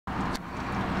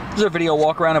This is a video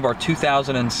walk around of our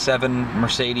 2007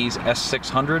 Mercedes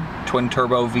S600 twin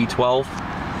turbo V12.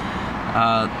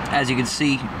 As you can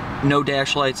see, no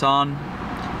dash lights on.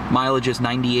 Mileage is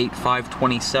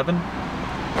 98,527.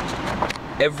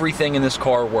 Everything in this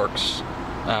car works.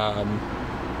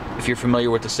 If you're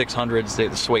familiar with the 600s,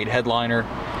 the suede headliner,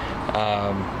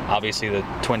 obviously the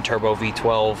twin turbo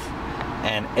V12,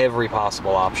 and every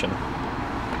possible option.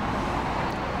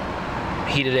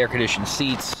 Heated air conditioned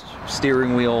seats,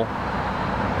 steering wheel,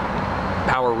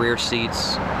 power rear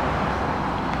seats.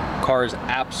 Car is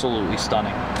absolutely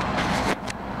stunning.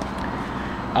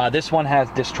 This one has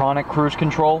Distronic cruise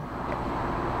control,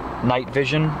 night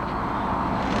vision,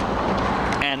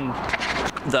 and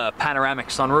the panoramic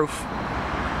sunroof,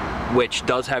 which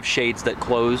does have shades that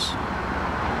close.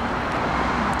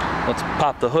 Let's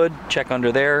pop the hood, check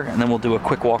under there, and then we'll do a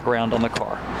quick walk around on the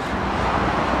car.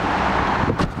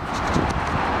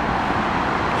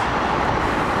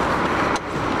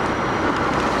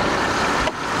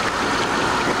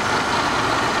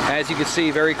 As you can see,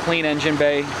 very clean engine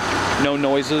bay, no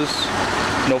noises,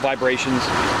 no vibrations.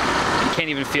 You can't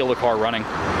even feel the car running.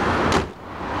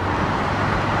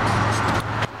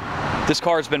 This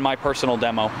car has been my personal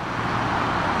demo.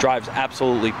 Drives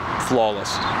absolutely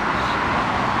flawless.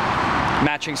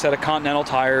 Matching set of Continental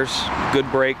tires,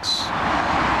 good brakes.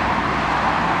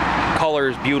 Color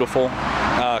is beautiful.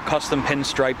 Custom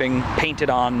pinstriping, painted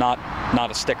on, not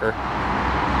a sticker.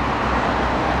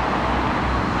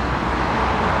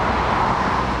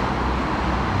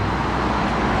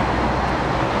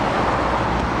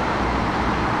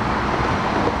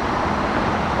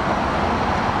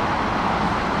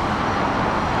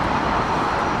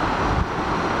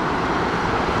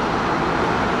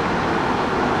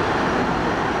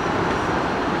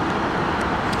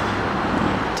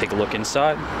 Take a look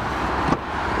inside.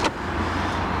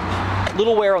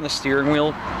 Little wear on the steering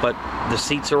wheel, but the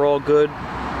seats are all good.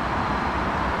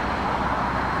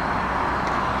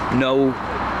 No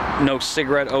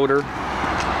cigarette odor.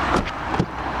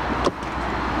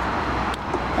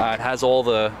 It has all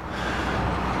the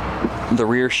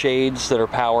rear shades that are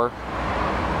power.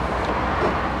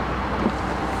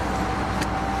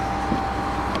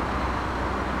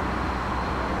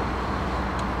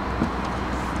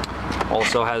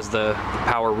 Also has the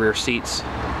power rear seats.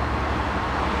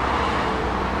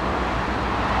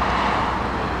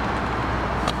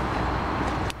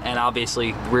 And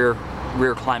obviously rear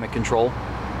climate control.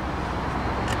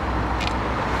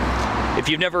 If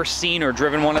you've never seen or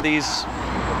driven one of these,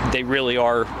 they really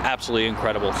are absolutely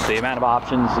incredible. The amount of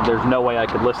options, there's no way I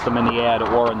could list them in the ad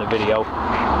or in the video.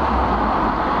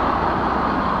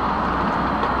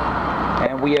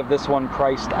 And we have this one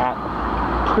priced at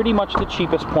pretty much the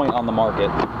cheapest point on the market.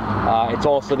 It's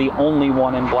also the only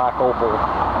one in black opal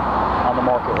on the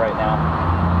market right now.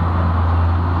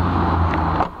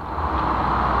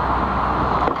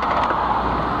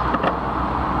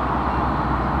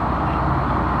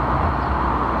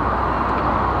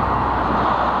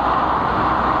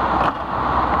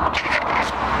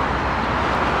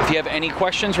 If you have any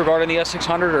questions regarding the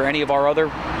S600 or any of our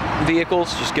other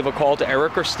vehicles, just give a call to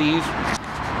Eric or Steve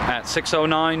at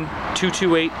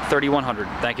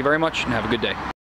 609-228-3100. Thank you very much and have a good day.